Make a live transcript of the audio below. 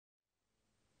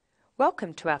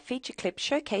Welcome to our feature clip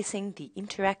showcasing the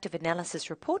Interactive Analysis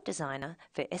Report Designer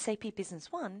for SAP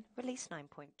Business One, Release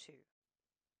 9.2.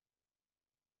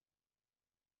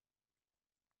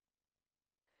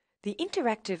 The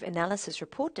Interactive Analysis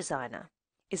Report Designer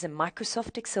is a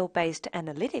Microsoft Excel-based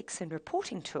analytics and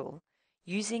reporting tool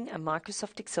using a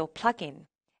Microsoft Excel plugin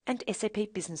and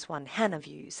SAP Business One HANA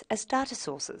views as data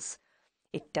sources.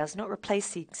 It does not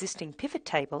replace the existing pivot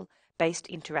table-based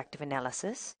interactive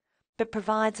analysis, but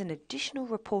provides an additional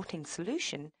reporting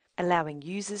solution allowing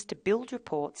users to build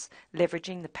reports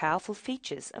leveraging the powerful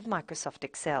features of Microsoft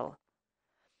Excel.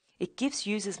 It gives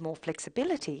users more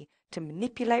flexibility to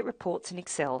manipulate reports in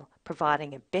Excel,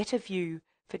 providing a better view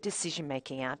for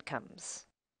decision-making outcomes.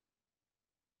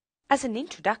 As an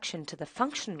introduction to the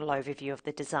functional overview of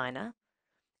the designer,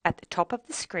 at the top of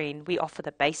the screen we offer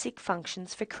the basic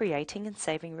functions for creating and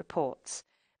saving reports,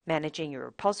 managing your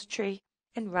repository,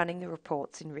 and running the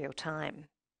reports in real time.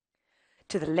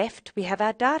 To the left we have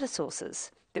our data sources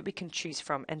that we can choose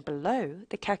from, and below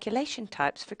the calculation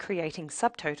types for creating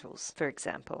subtotals, for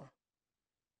example.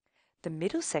 The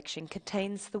middle section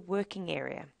contains the working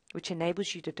area, which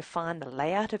enables you to define the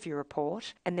layout of your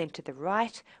report, and then to the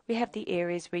right we have the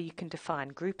areas where you can define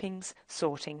groupings,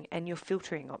 sorting, and your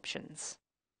filtering options.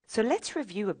 So let's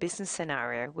review a business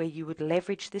scenario where you would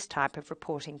leverage this type of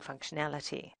reporting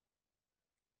functionality.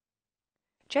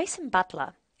 Jason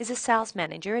Butler is a sales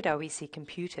manager at OEC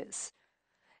Computers,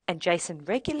 and Jason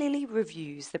regularly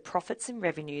reviews the profits and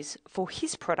revenues for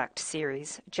his product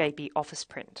series, JB Office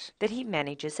Print, that he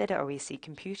manages at OEC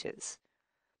Computers.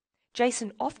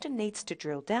 Jason often needs to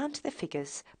drill down to the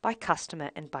figures by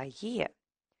customer and by year.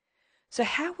 So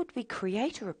how would we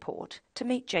create a report to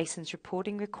meet Jason's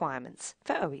reporting requirements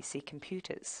for OEC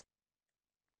Computers?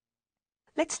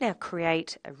 Let's now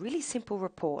create a really simple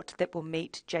report that will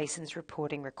meet Jason's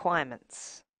reporting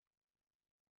requirements.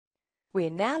 We are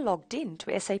now logged in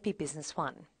to SAP Business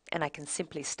One, and I can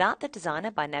simply start the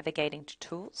designer by navigating to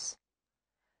Tools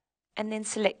and then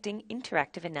selecting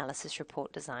Interactive Analysis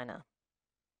Report Designer.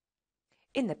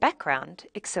 In the background,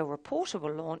 Excel Reporter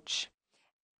will launch,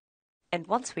 and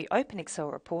once we open Excel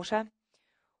Reporter,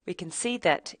 we can see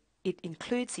that it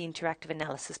includes the Interactive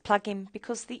Analysis plugin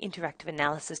because the Interactive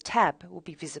Analysis tab will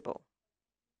be visible.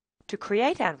 To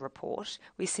create our report,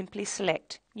 we simply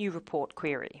select New Report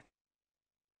Query.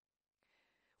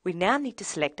 We now need to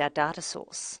select our data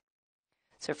source.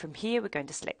 So from here we're going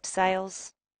to select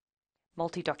Sales,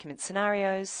 Multi-Document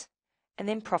Scenarios, and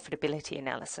then Profitability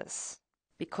Analysis,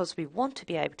 because we want to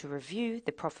be able to review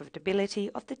the profitability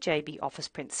of the JB Office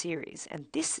Print series, and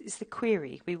this is the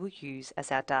query we will use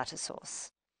as our data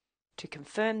source. To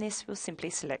confirm this, we'll simply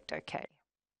select OK.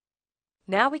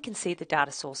 Now we can see the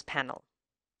data source panel.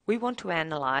 We want to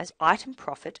analyze item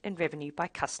profit and revenue by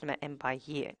customer and by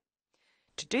year.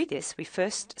 To do this, we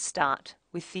first start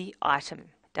with the item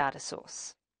data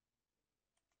source.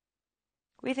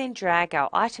 We then drag our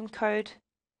item code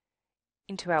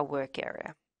into our work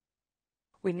area.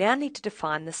 We now need to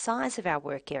define the size of our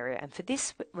work area, and for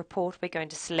this report we're going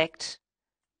to select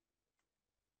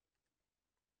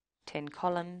 10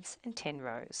 columns and 10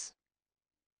 rows.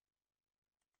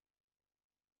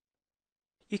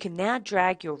 You can now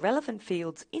drag your relevant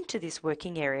fields into this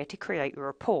working area to create your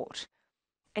report,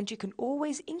 and you can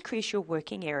always increase your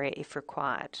working area if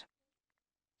required.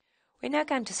 We're now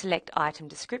going to select item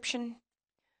description,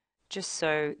 just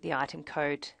so the item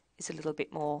code is a little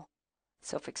bit more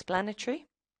self-explanatory.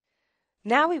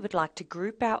 Now we would like to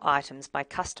group our items by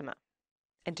customer,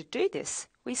 and to do this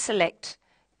we select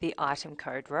the item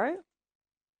code row,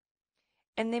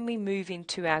 and then we move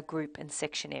into our group and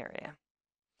section area.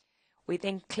 We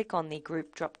then click on the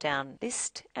group drop-down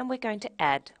list, and we're going to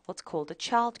add what's called a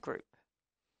child group.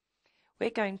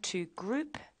 We're going to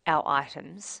group our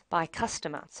items by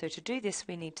customer. So to do this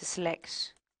we need to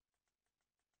select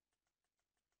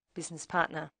Business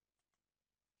Partner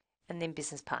and then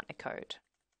Business Partner code.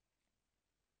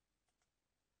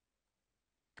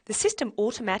 The system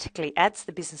automatically adds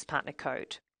the Business Partner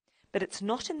code, but it's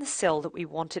not in the cell that we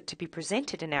want it to be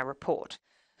presented in our report.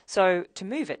 So to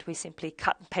move it, we simply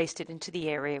cut and paste it into the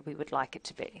area we would like it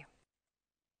to be.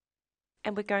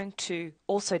 And we're going to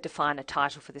also define a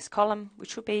title for this column,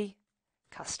 which will be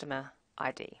Customer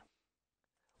ID.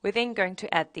 We're then going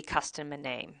to add the customer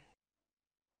name.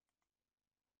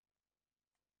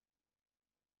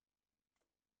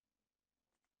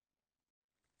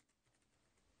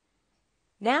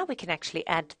 Now we can actually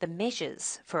add the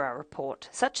measures for our report,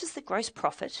 such as the gross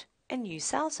profit and new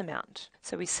sales amount.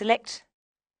 So we select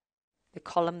the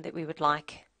column that we would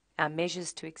like our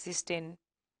measures to exist in,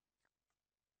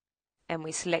 and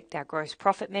we select our gross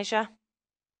profit measure,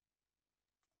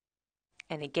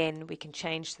 And again, we can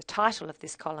change the title of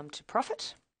this column to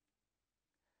profit.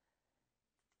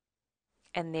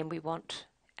 And then we want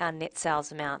our net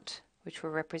sales amount, which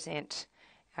will represent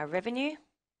our revenue.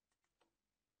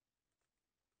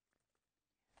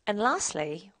 And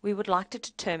lastly, we would like to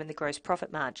determine the gross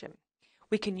profit margin.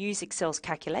 We can use Excel's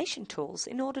calculation tools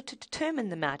in order to determine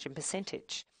the margin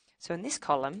percentage. So in this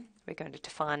column, we're going to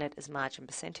define it as margin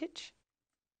percentage.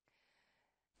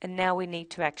 And now we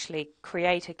need to actually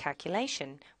create a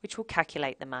calculation which will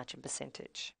calculate the margin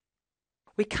percentage.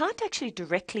 We can't actually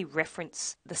directly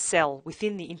reference the cell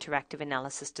within the Interactive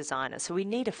Analysis Designer, so we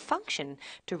need a function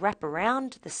to wrap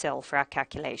around the cell for our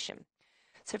calculation.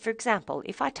 So for example,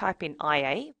 if I type in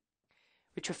IA,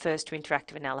 which refers to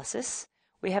interactive analysis,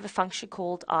 we have a function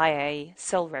called IA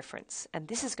cell reference, and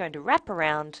this is going to wrap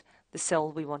around the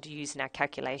cell we want to use in our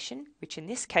calculation, which in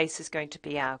this case is going to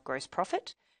be our gross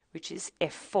profit, which is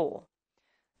F4.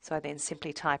 So I then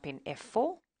simply type in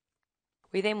F4.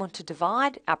 We then want to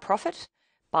divide our profit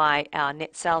by our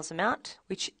net sales amount,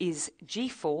 which is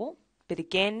G4, but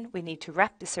again we need to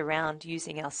wrap this around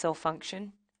using our cell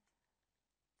function.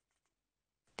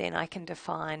 Then I can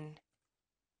define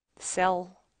the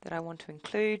cell that I want to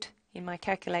include in my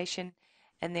calculation,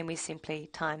 and then we simply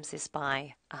times this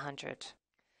by 100.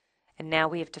 And now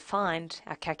we have defined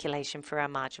our calculation for our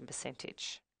margin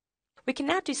percentage. We can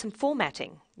now do some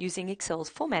formatting using Excel's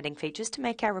formatting features to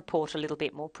make our report a little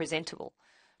bit more presentable.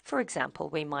 For example,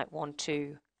 we might want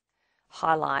to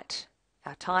highlight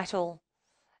our title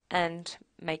and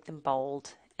make them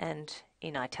bold and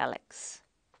in italics.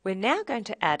 We're now going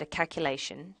to add a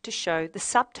calculation to show the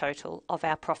subtotal of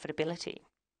our profitability.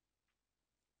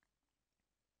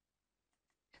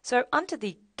 So under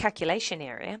the calculation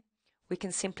area, we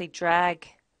can simply drag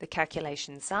the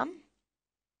calculation sum,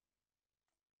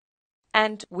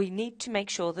 and we need to make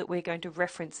sure that we're going to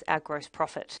reference our gross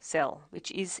profit cell, which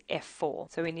is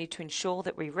F4. So we need to ensure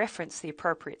that we reference the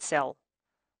appropriate cell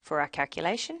for our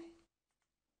calculation,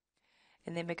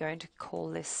 and then we're going to call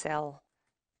this cell,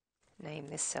 name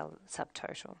this cell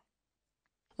subtotal.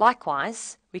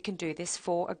 Likewise, we can do this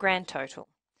for a grand total.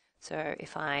 So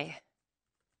if I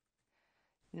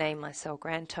name my cell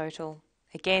grand total,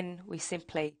 again we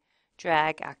simply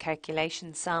drag our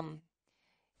calculation sum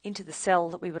into the cell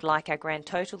that we would like our grand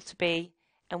total to be,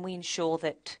 and we ensure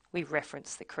that we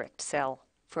reference the correct cell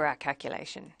for our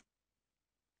calculation.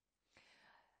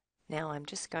 Now I'm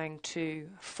just going to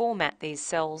format these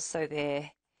cells so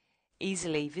they're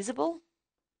easily visible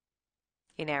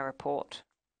in our report.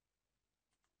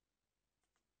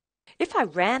 If I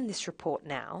ran this report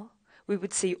now, we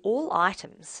would see all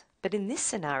items, but in this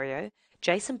scenario,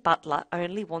 Jason Butler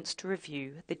only wants to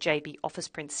review the JB Office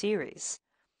Print series.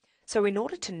 So in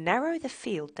order to narrow the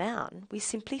field down, we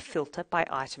simply filter by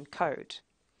item code.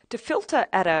 To filter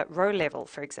at a row level,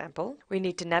 for example, we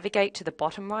need to navigate to the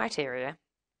bottom right area,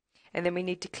 and then we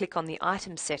need to click on the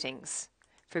item settings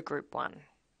for Group 1.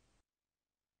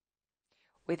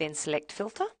 We then select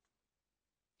Filter,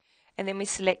 and then we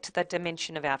select the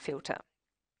dimension of our filter,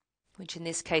 which in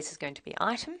this case is going to be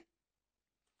item.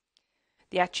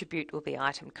 The attribute will be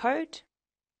item code.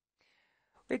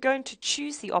 We're going to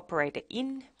choose the operator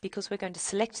in because we're going to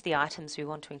select the items we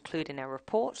want to include in our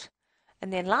report.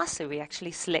 And then lastly, we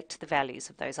actually select the values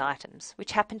of those items,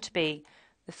 which happen to be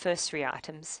the first 3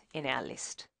 items in our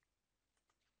list.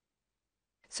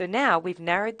 So now we've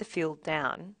narrowed the field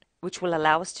down, which will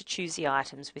allow us to choose the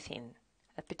items within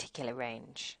a particular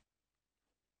range.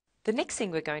 The next thing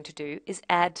we're going to do is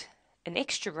add an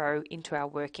extra row into our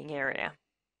working area,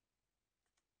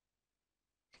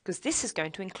 because this is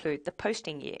going to include the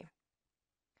posting year.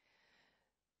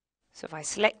 So if I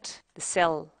select the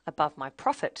cell above my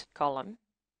profit column,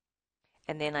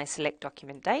 and then I select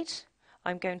document date,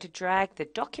 I'm going to drag the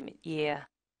document year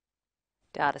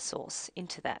data source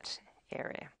into that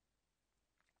area.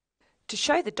 To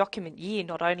show the document year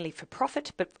not only for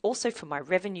profit but also for my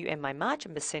revenue and my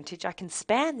margin percentage, I can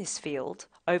span this field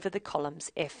over the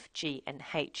columns F, G and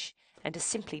H. And to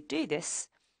simply do this,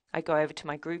 I go over to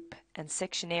my group and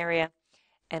section area,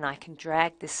 and I can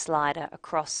drag this slider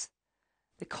across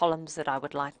the columns that I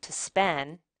would like to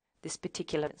span this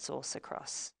particular source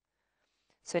across.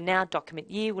 So now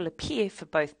document year will appear for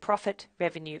both profit,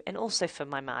 revenue, and also for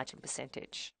my margin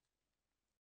percentage.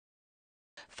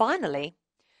 Finally,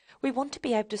 we want to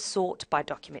be able to sort by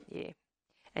document year.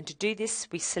 And to do this,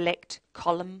 we select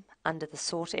column under the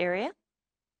sort area.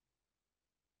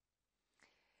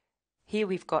 Here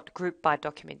we've got group by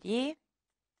document year.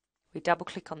 We double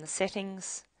click on the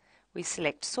settings. We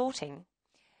select sorting.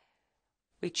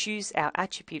 We choose our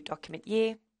attribute document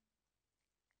year.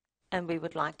 And we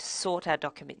would like to sort our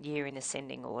document year in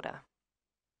ascending order.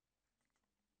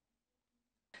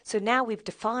 So now we've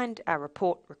defined our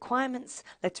report requirements,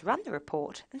 let's run the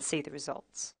report and see the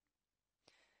results.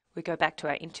 We go back to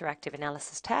our Interactive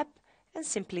Analysis tab and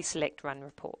simply select Run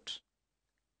Report.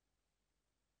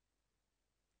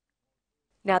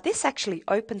 Now this actually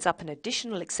opens up an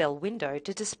additional Excel window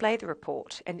to display the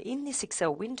report, and in this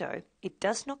Excel window it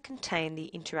does not contain the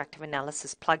Interactive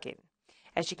Analysis plugin.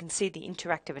 As you can see, the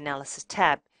Interactive Analysis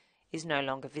tab is no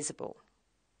longer visible.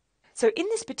 So in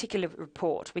this particular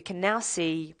report we can now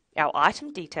see our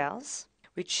item details,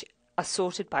 which are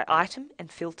sorted by item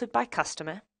and filtered by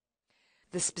customer,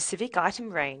 the specific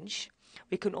item range.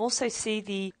 We can also see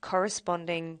the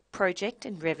corresponding project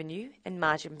and revenue and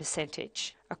margin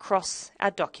percentage across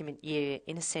our document year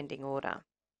in ascending order.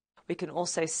 We can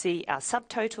also see our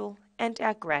subtotal and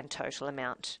our grand total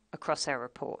amount across our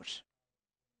report.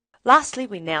 Lastly,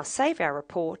 we now save our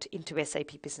report into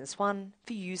SAP Business One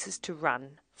for users to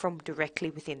run from directly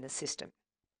within the system.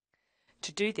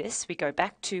 To do this, we go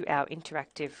back to our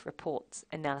Interactive Reports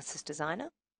Analysis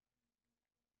Designer.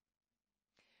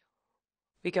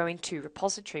 We go into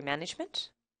Repository Management,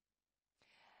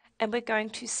 and we're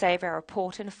going to save our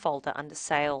report in a folder under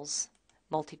Sales,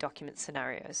 Multi-Document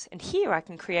Scenarios. And here I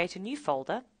can create a new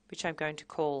folder, which I'm going to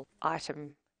call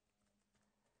Item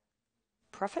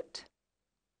Profit.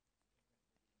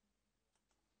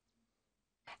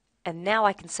 And now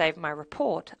I can save my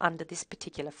report under this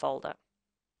particular folder.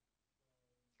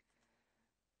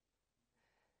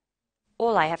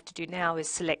 All I have to do now is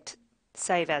select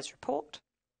Save as Report.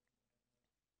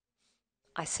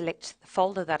 I select the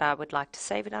folder that I would like to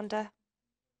save it under,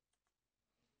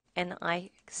 and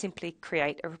I simply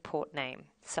create a report name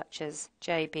such as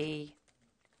JB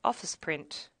Office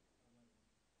Print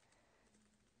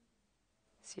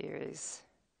Series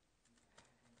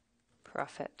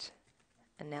Profit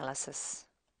Analysis.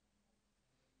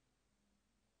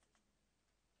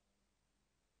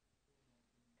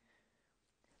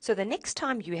 So the next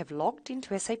time you have logged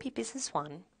into SAP Business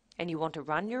One and you want to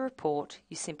run your report,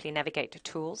 you simply navigate to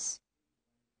Tools.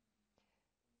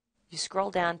 You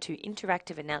scroll down to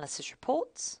Interactive Analysis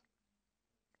Reports,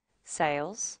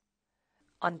 Sales.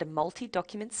 Under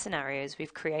Multi-Document Scenarios,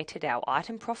 we've created our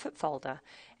Item Profit folder,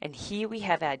 and here we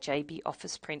have our JB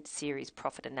Office Print Series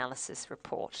Profit Analysis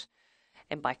report.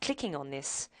 And by clicking on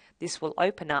this, this will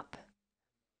open up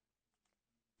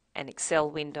an Excel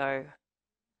window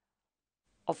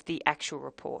of the actual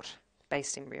report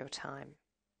based in real time.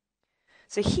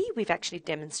 So here we've actually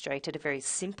demonstrated a very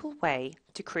simple way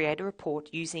to create a report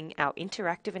using our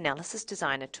Interactive Analysis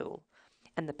Designer tool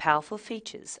and the powerful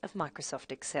features of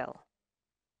Microsoft Excel.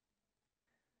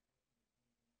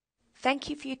 Thank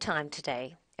you for your time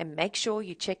today, and make sure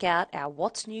you check out our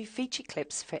What's New feature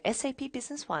clips for SAP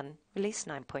Business One Release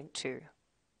 9.2.